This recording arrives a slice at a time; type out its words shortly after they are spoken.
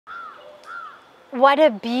What a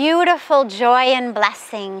beautiful joy and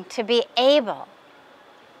blessing to be able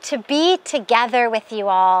to be together with you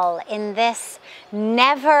all in this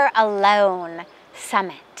Never Alone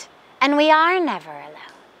Summit. And we are never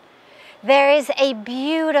alone. There is a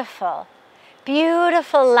beautiful,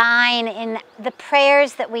 beautiful line in the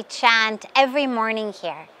prayers that we chant every morning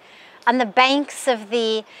here on the banks of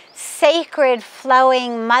the sacred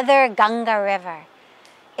flowing Mother Ganga River,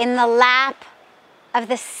 in the lap of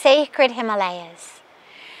the sacred Himalayas.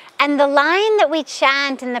 And the line that we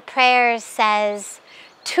chant in the prayers says,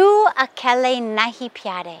 "Tu akele nahi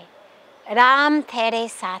pyare, Ram tere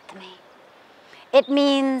saath mein." It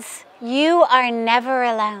means you are never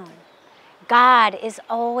alone. God is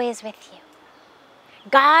always with you.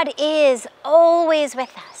 God is always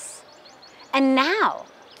with us. And now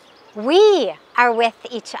we are with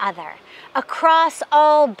each other across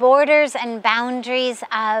all borders and boundaries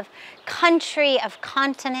of country, of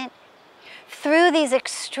continent, through these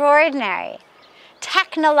extraordinary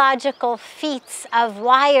technological feats of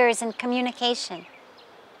wires and communication,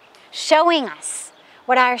 showing us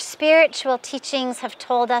what our spiritual teachings have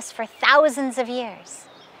told us for thousands of years,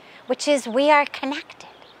 which is we are connected,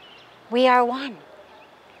 we are one.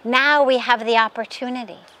 Now we have the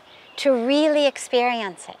opportunity to really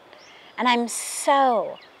experience it. And I'm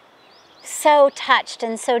so touched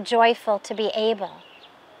and so joyful to be able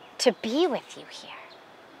to be with you here.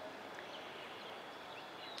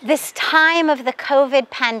 This time of the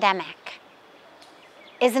COVID pandemic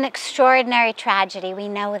is an extraordinary tragedy, we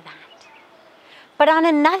know that. But on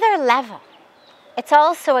another level, it's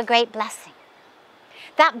also a great blessing.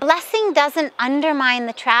 That blessing doesn't undermine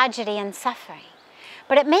the tragedy and suffering,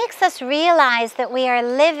 but it makes us realize that we are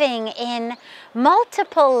living in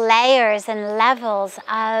multiple layers and levels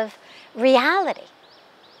of reality,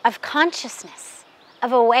 of consciousness,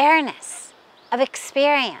 of awareness, of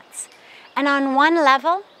experience. And on one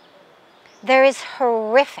level, there is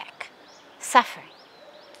horrific suffering.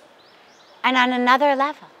 And on another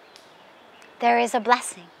level, there is a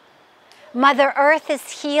blessing. Mother Earth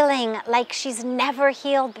is healing like she's never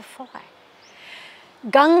healed before.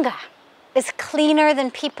 Ganga is cleaner than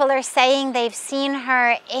people are saying they've seen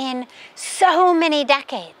her in so many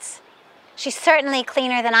decades. She's certainly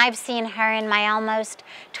cleaner than I've seen her in my almost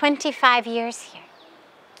 25 years here.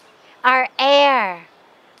 Our air,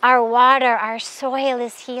 our water, our soil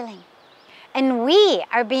is healing. And we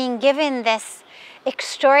are being given this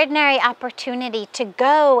extraordinary opportunity to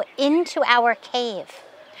go into our cave,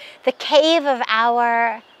 the cave of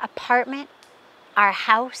our apartment, our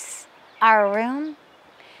house, our room,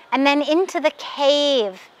 and then into the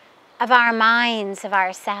cave of our minds, of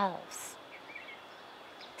ourselves.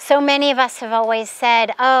 So many of us have always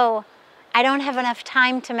said, oh, I don't have enough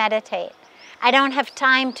time to meditate. I don't have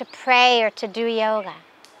time to pray or to do yoga.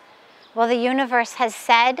 Well, the universe has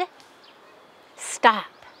said,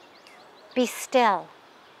 stop, be still,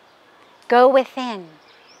 go within,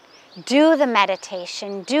 do the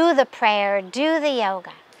meditation, do the prayer, do the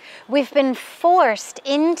yoga. We've been forced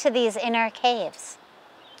into these inner caves.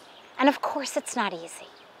 And of course it's not easy.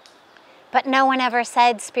 But no one ever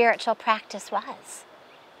said spiritual practice was.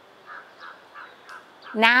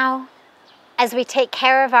 Now, as we take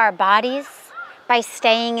care of our bodies by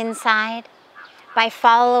staying inside, by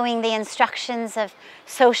following the instructions of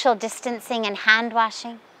social distancing and hand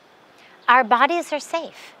washing, our bodies are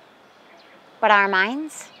safe. But our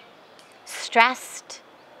minds, stressed,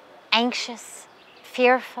 anxious,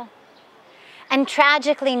 fearful, and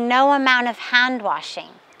tragically no amount of hand washing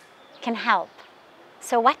can help.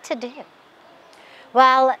 So what to do?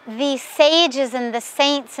 Well, the sages and the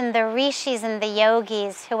saints and the rishis and the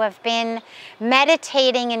yogis who have been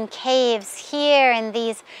meditating in caves here in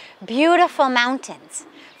these beautiful mountains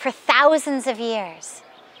for thousands of years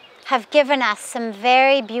have given us some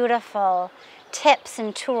very beautiful tips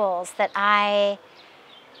and tools that I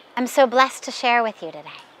am so blessed to share with you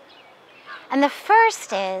today. And the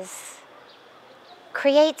first is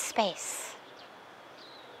create space.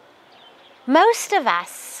 Most of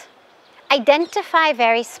us identify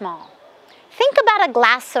very small. Think about a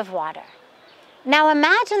glass of water. Now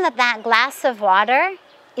imagine that that glass of water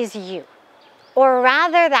is you, or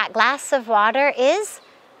rather that glass of water is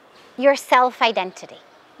your self-identity,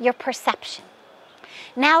 your perception.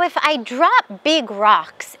 Now if I drop big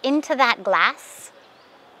rocks into that glass,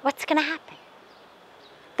 what's going to happen?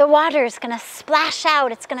 The water is going to splash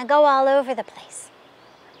out, it's going to go all over the place.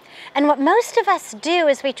 And what most of us do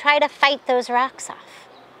is we try to fight those rocks off.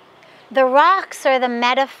 The rocks are the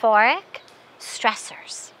metaphoric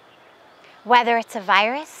stressors. Whether it's a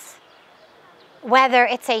virus, whether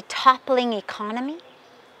it's a toppling economy,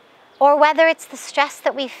 or whether it's the stress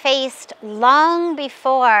that we faced long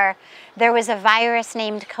before there was a virus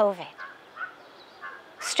named COVID.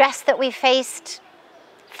 Stress that we faced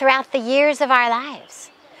throughout the years of our lives.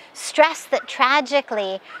 Stress that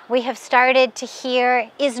tragically we have started to hear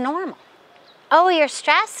is normal. Oh, you're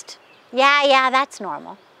stressed? Yeah, that's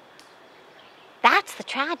normal. That's the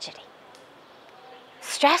tragedy.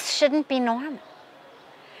 Stress shouldn't be normal.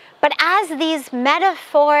 But as these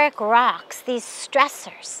metaphoric rocks, these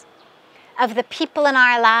stressors of the people in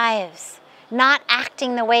our lives not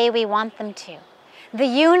acting the way we want them to, the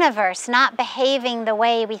universe not behaving the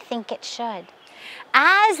way we think it should,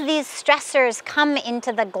 as these stressors come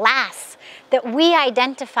into the glass that we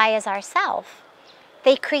identify as ourselves,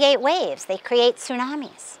 they create waves, they create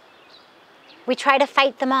tsunamis. We try to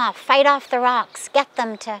fight them off, fight off the rocks, get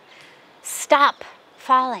them to stop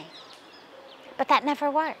falling. But that never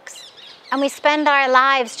works. And we spend our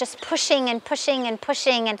lives just pushing and pushing and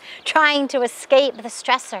pushing and trying to escape the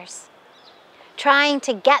stressors, trying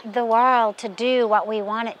to get the world to do what we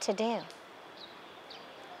want it to do.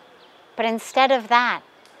 But instead of that,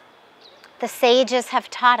 the sages have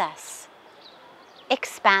taught us,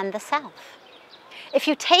 expand the self. If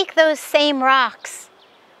you take those same rocks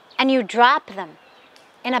and you drop them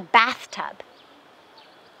in a bathtub,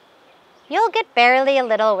 you'll get barely a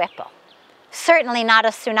little ripple. Certainly not a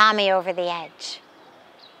tsunami over the edge.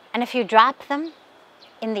 And if you drop them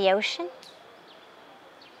in the ocean,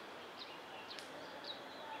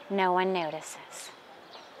 no one notices.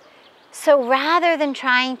 So rather than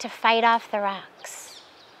trying to fight off the rocks,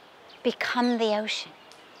 become the ocean.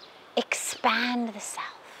 Expand the self.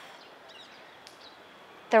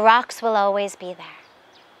 The rocks will always be there.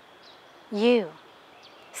 You,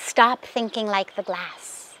 stop thinking like the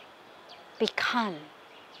glass. Become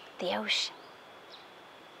the ocean.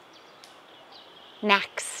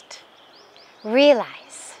 Next,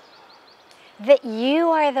 realize that you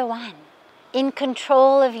are the one in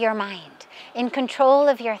control of your mind, in control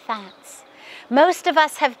of your thoughts. Most of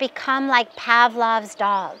us have become like Pavlov's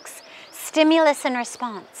dogs, stimulus and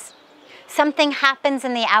response. Something happens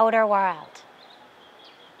in the outer world.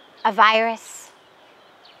 A virus,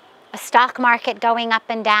 a stock market going up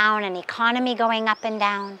and down, an economy going up and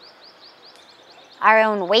down, our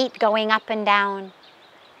own weight going up and down,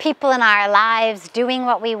 people in our lives doing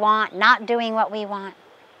what we want, not doing what we want,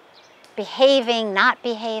 behaving, not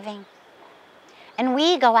behaving. And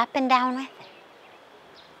we go up and down with it.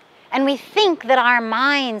 And we think that our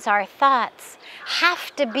minds, our thoughts,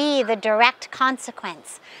 have to be the direct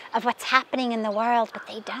consequence of what's happening in the world, but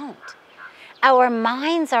they don't. Our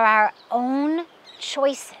minds are our own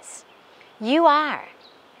choices. You are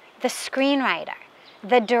the screenwriter,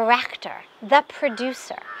 the director, the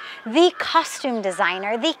producer, the costume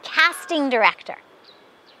designer, the casting director,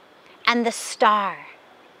 and the star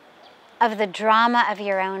of the drama of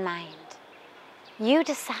your own mind. You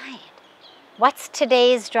decide. What's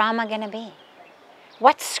today's drama going to be?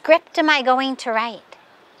 What script am I going to write?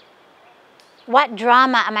 What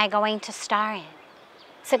drama am I going to star in?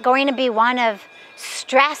 Is it going to be one of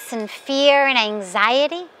stress and fear and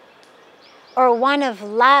anxiety? Or one of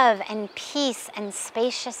love and peace and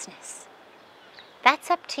spaciousness?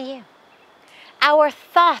 That's up to you. Our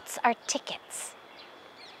thoughts are tickets.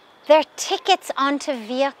 They're tickets onto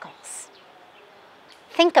vehicles.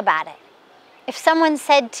 Think about it. If someone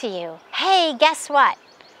said to you, hey, guess what?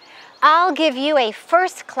 I'll give you a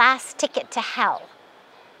first-class ticket to hell.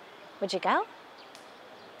 Would you go?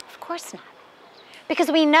 Of course not.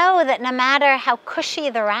 Because we know that no matter how cushy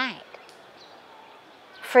the ride,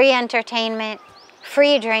 free entertainment,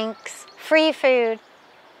 free drinks, free food,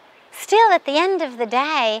 still at the end of the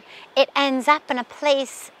day, it ends up in a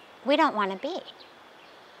place we don't want to be.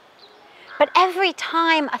 But every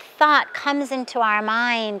time a thought comes into our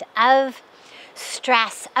mind of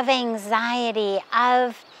stress, of anxiety,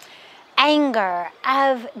 of anger,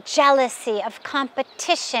 of jealousy, of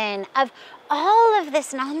competition, of all of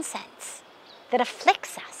this nonsense that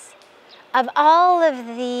afflicts us, of all of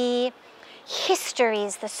the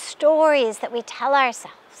histories, the stories that we tell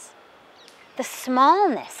ourselves, the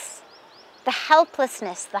smallness, the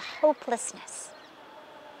helplessness, the hopelessness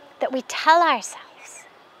that we tell ourselves,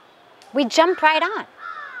 we jump right on.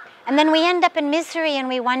 And then we end up in misery and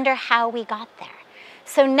we wonder how we got there.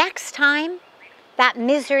 So next time that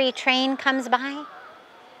misery train comes by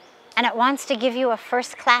and it wants to give you a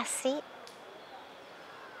first-class seat,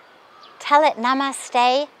 tell it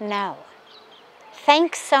namaste, no.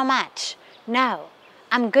 Thanks so much, no.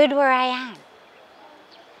 I'm good where I am.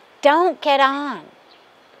 Don't get on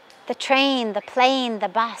the train, the plane, the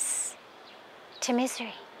bus to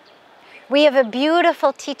misery. We have a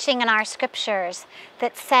beautiful teaching in our scriptures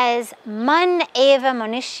that says, Man eva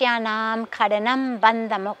manushyanam karanam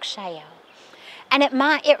bandha mokshayo. And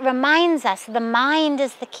it reminds us the mind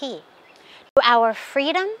is the key to our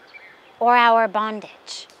freedom or our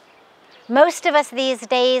bondage. Most of us these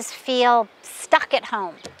days feel stuck at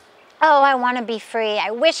home. Oh, I want to be free.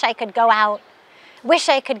 I wish I could go out. Wish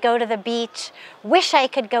I could go to the beach. Wish I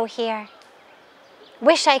could go here.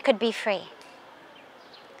 Wish I could be free.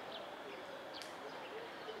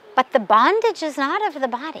 But the bondage is not of the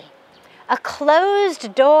body. A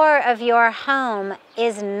closed door of your home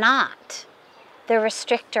is not the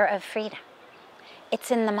restrictor of freedom.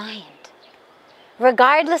 It's in the mind.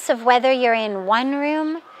 Regardless of whether you're in one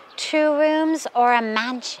room, 2 rooms, or a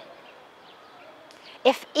mansion,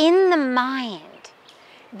 if in the mind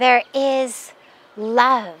there is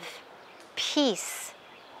love, peace,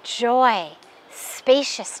 joy,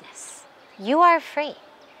 spaciousness, you are free.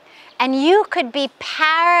 And you could be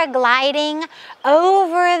paragliding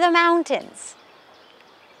over the mountains.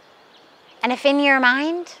 And if in your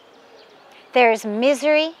mind there's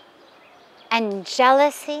misery and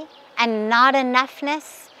jealousy and not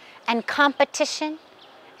enoughness and competition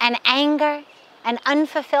and anger and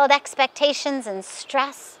unfulfilled expectations and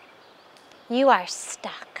stress, you are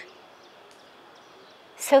stuck.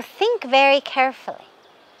 So think very carefully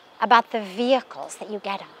about the vehicles that you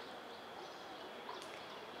get on.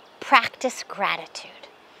 Practice gratitude.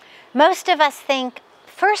 Most of us think,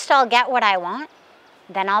 first I'll get what I want,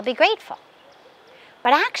 then I'll be grateful.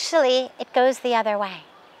 But actually, it goes the other way.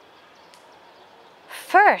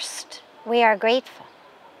 First, we are grateful,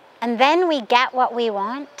 and then we get what we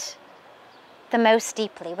want the most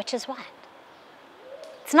deeply, which is what?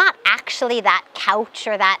 It's not actually that couch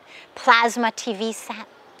or that plasma TV set.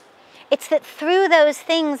 It's that through those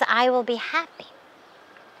things I will be happy.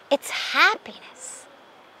 It's happiness.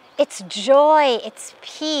 It's joy, it's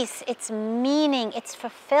peace, it's meaning, it's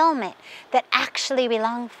fulfillment that actually we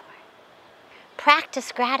long for.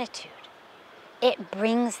 Practice gratitude. It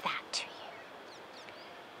brings that to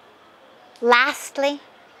you. Lastly,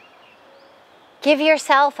 give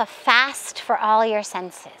yourself a fast for all your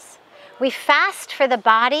senses. We fast for the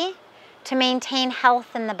body to maintain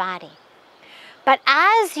health in the body. But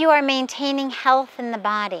as you are maintaining health in the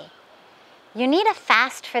body, you need a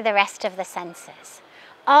fast for the rest of the senses.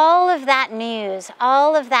 All of that news,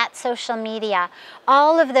 all of that social media,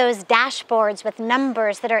 all of those dashboards with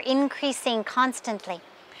numbers that are increasing constantly,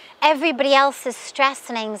 everybody else's stress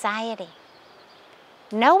and anxiety.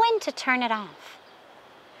 Know when to turn it off.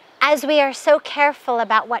 As we are so careful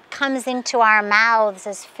about what comes into our mouths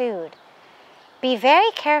as food, be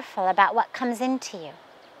very careful about what comes into you,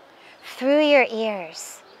 through your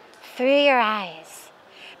ears, through your eyes,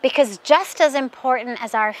 because just as important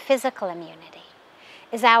as our physical immunity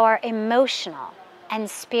is our emotional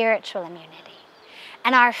and spiritual immunity.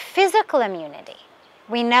 And our physical immunity,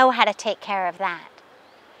 we know how to take care of that.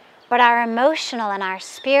 But our emotional and our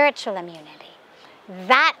spiritual immunity,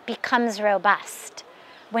 that becomes robust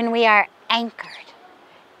when we are anchored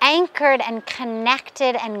and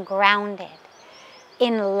connected and grounded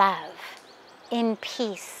in love, in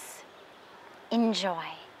peace, in joy.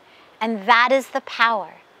 And that is the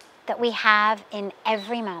power that we have in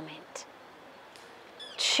every moment.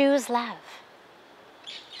 Choose love,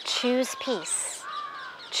 choose peace,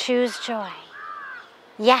 choose joy.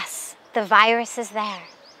 Yes, the virus is there,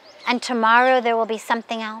 and tomorrow there will be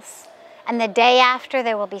something else, and the day after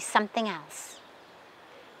there will be something else.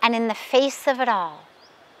 And in the face of it all,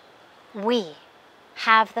 we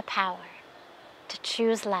have the power to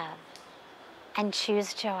choose love, and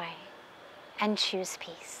choose joy, and choose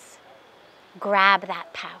peace. Grab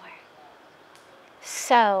that power.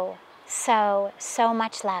 So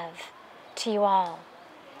much love to you all,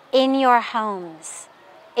 in your homes,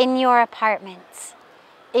 in your apartments,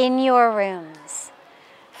 in your rooms,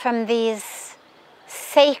 from these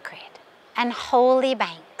sacred and holy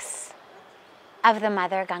banks of the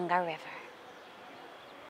Mother Ganga River.